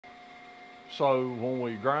So when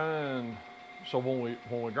we grind, when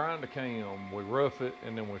we grind the cam, we rough it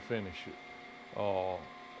and then we finish it.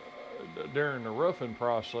 During the roughing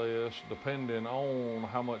process, depending on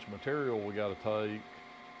how much material we got to take,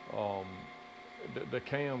 um, the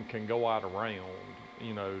cam can go out around.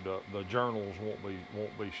 You know, the journals won't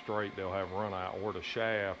be straight. They'll have run out, or the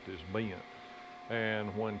shaft is bent.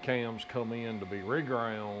 And when cams come in to be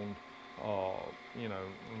reground, you know,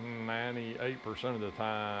 98% of the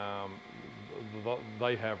time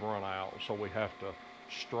they have run out, so we have to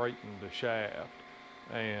straighten the shaft.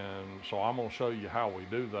 And so I'm going to show you how we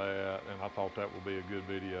do that, and I thought that would be a good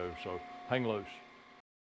video, so hang loose.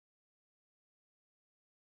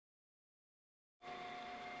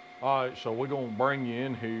 All right, so we're gonna bring you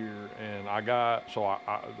in here, and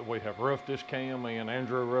we have roughed this cam in.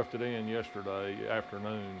 Andrew roughed it in yesterday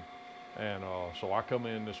afternoon, and so I come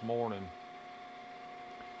in this morning,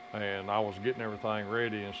 and I was getting everything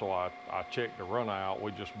ready, and so I checked the run out.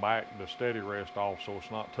 We just backed the steady rest off so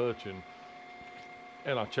it's not touching,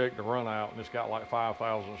 and I checked the run out, and it's got like 5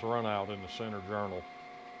 thousandths run out in the center journal.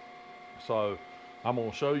 So I'm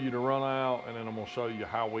gonna show you the run out, and then I'm gonna show you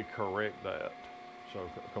how we correct that. So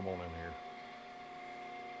come on in here.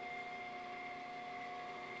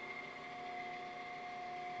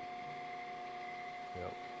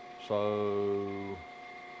 Yep. So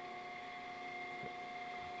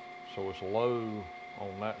it's low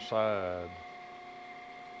on that side,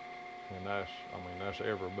 and that's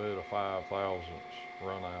every bit of 5 thousandths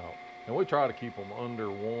run out. And we try to keep them under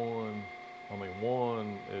 1. I mean,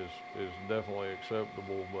 1 is definitely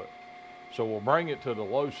acceptable, but so we'll bring it to the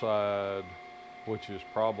low side, which is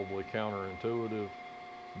probably counterintuitive,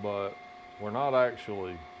 but we're not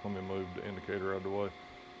actually, let me move the indicator out of the way.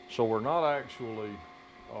 So we're not actually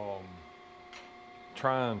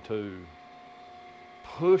trying to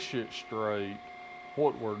push it straight.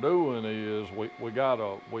 What we're doing is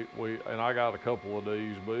and I got a couple of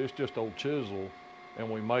these, but it's just old chisel, and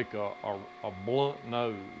we make a blunt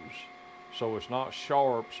nose. So it's not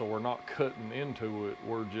sharp, so we're not cutting into it.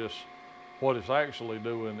 What it's actually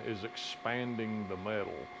doing is expanding the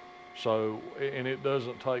metal. So, and it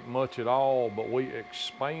doesn't take much at all, but we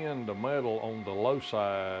expand the metal on the low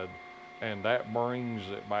side, and that brings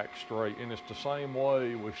it back straight. And it's the same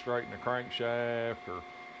way we straighten a crankshaft, or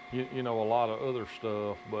you know, a lot of other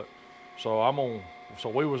stuff. But so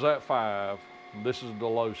we was at 5, this is the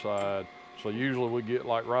low side. So usually we get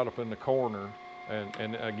like right up in the corner,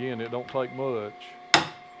 and again, it don't take much.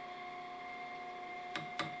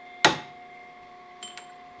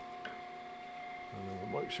 And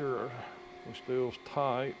then we'll make sure it still's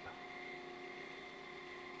tight.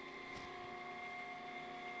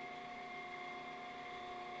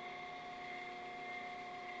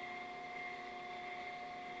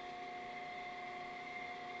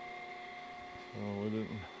 Oh, we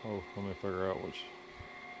didn't. Oh, let me figure out which.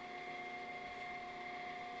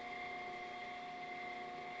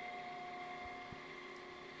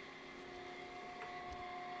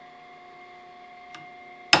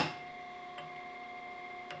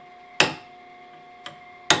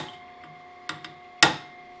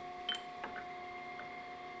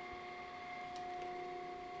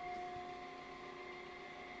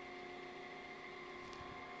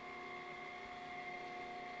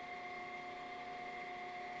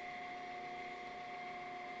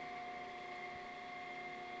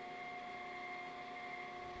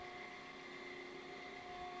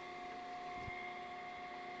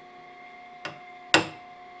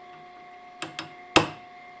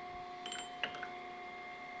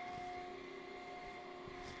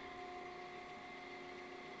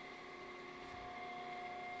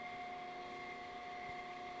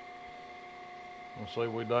 Let's see,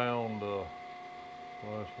 we down to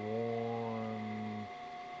plus 1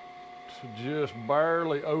 to just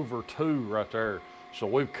barely over 2 right there. So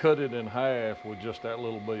we've cut it in half with just that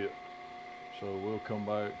little bit. So we'll come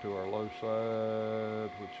back to our low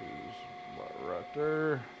side, which is about right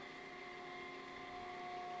there.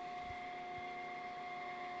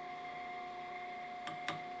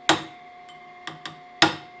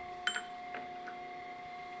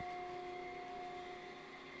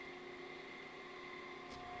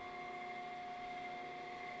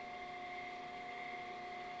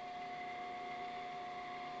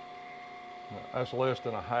 That's less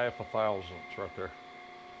than a 1/2 thousandths right there.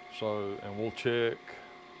 So, and we'll check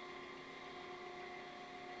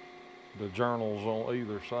the journals on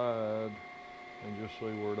either side and just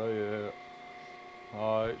see where they at.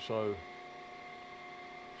 All right, so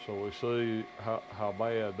we see how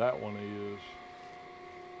bad that one is.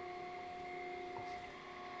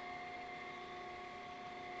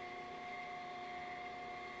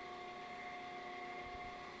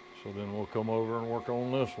 So then we'll come over and work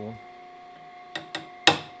on this one.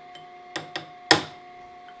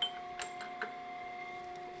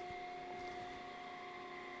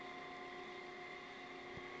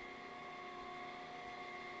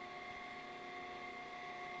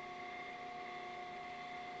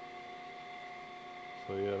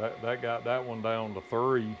 So yeah, that got that one down to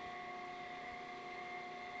 3.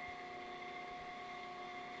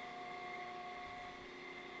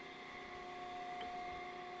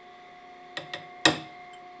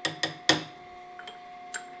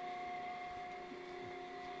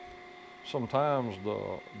 Sometimes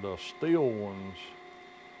the steel ones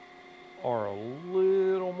are a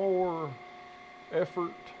little more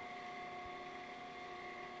effort.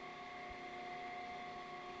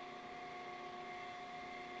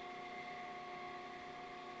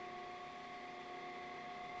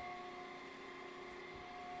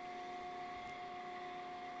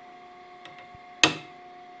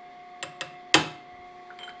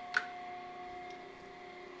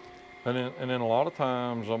 And then a lot of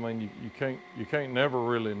times, I mean, you can't never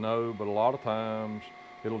really know, but a lot of times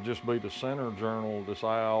it'll just be the center journal that's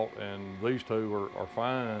out, and these two are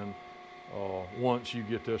fine once you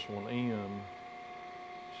get this one in.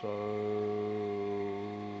 So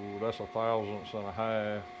that's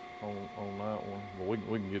 1/1000 on that one, but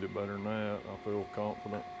we can get it better than that. I feel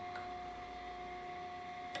confident.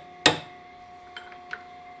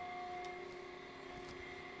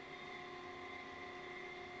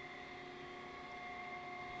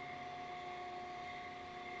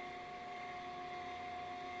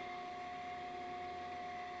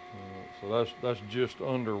 So that's just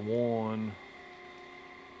under 1.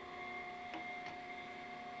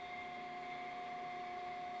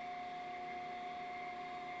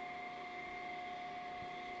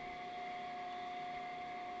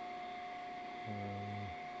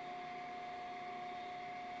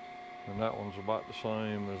 And that one's about the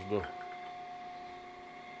same as the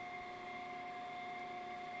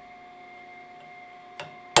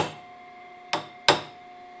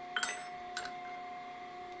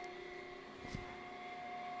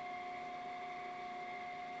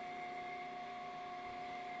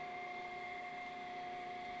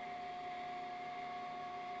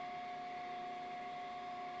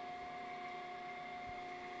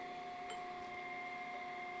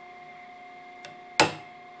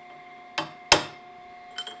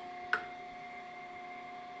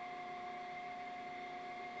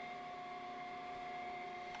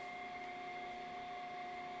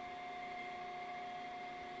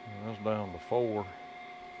that's down to 4.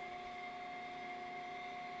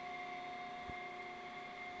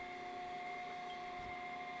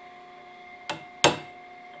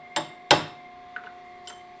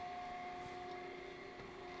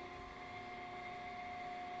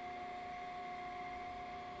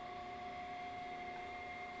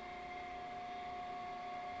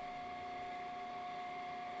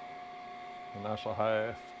 And that's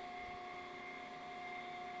 1/2.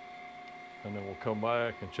 And then we'll come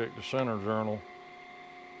back and check the center journal.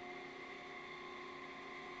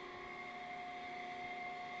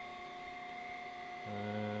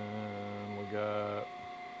 And we got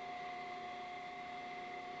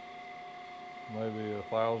maybe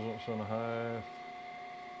 1/1000.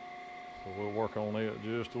 So we'll work on it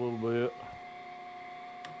just a little bit.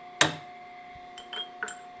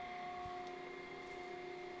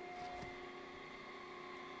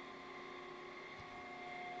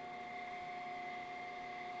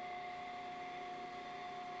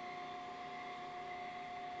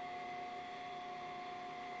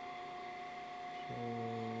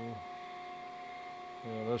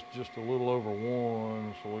 Yeah, that's just a little over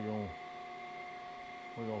 1, so we're gonna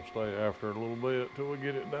stay after it a little bit till we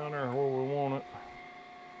get it down there where we want it.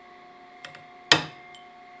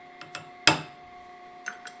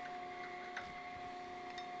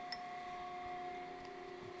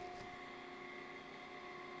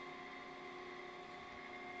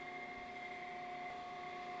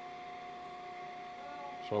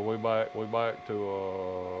 So we back to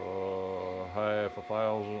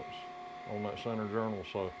 1/2 on that center journal.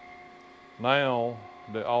 So now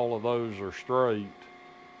that all of those are straight,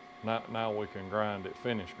 now we can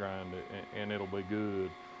finish grind it, and it'll be good.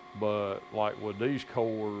 But like with these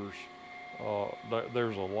cores,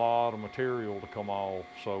 there's a lot of material to come off,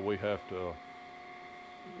 so we have to,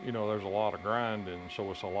 there's a lot of grinding, so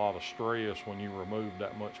it's a lot of stress when you remove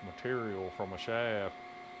that much material from a shaft.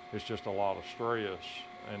 It's just a lot of stress,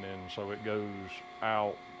 and then so it goes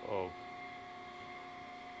out of,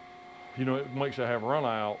 it makes it have run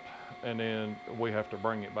out, and then we have to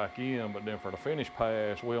bring it back in. But then for the finish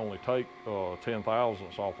pass, we only take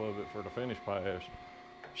 0.1 off of it for the finish pass.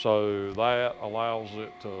 So that allows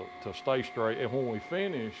it to stay straight. And when we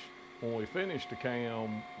finish the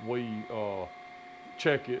cam, we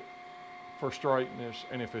check it for straightness,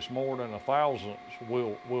 and if it's more than a thousandths,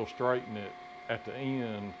 we'll straighten it at the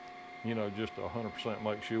end, you know, just 100%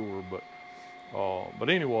 make sure. But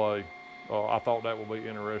anyway, I thought that would be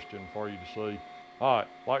interesting for you to see. All right,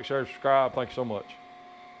 like, share, subscribe. Thank you so much.